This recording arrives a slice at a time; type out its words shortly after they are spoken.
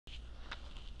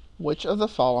Which of the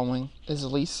following is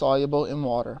least soluble in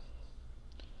water?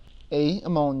 A.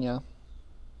 Ammonia,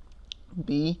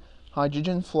 B.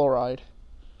 Hydrogen fluoride,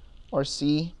 or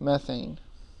C. Methane?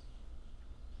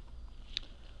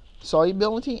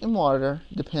 Solubility in water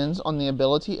depends on the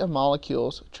ability of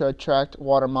molecules to attract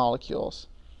water molecules.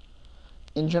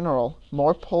 In general,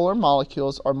 more polar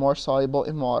molecules are more soluble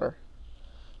in water.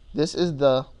 This is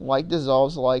the like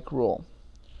dissolves like rule.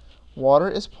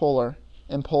 Water is polar,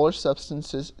 and polar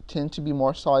substances tend to be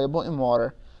more soluble in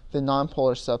water than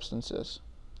nonpolar substances.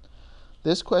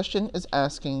 This question is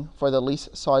asking for the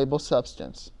least soluble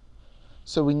substance,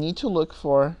 so we need to look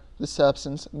for the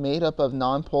substance made up of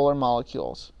nonpolar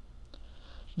molecules.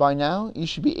 By now, you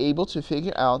should be able to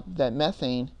figure out that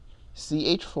methane,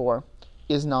 CH4,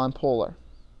 is nonpolar.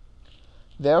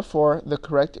 Therefore, the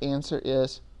correct answer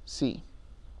is C.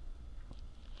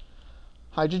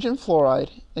 Hydrogen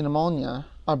fluoride and ammonia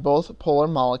are both polar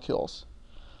molecules.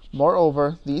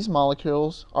 Moreover, these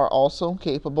molecules are also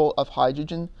capable of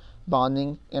hydrogen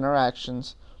bonding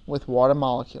interactions with water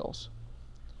molecules.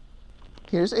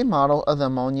 Here's a model of the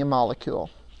ammonia molecule.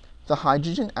 The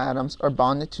hydrogen atoms are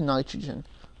bonded to nitrogen,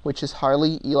 which is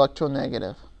highly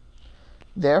electronegative.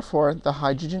 Therefore, the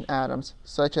hydrogen atoms,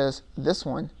 such as this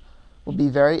one, will be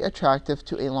very attractive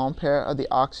to a lone pair of the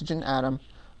oxygen atom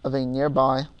of a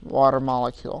nearby water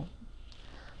molecule.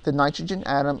 The nitrogen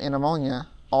atom in ammonia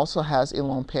also has a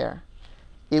lone pair.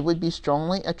 It would be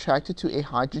strongly attracted to a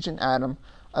hydrogen atom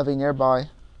of a nearby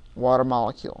water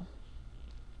molecule.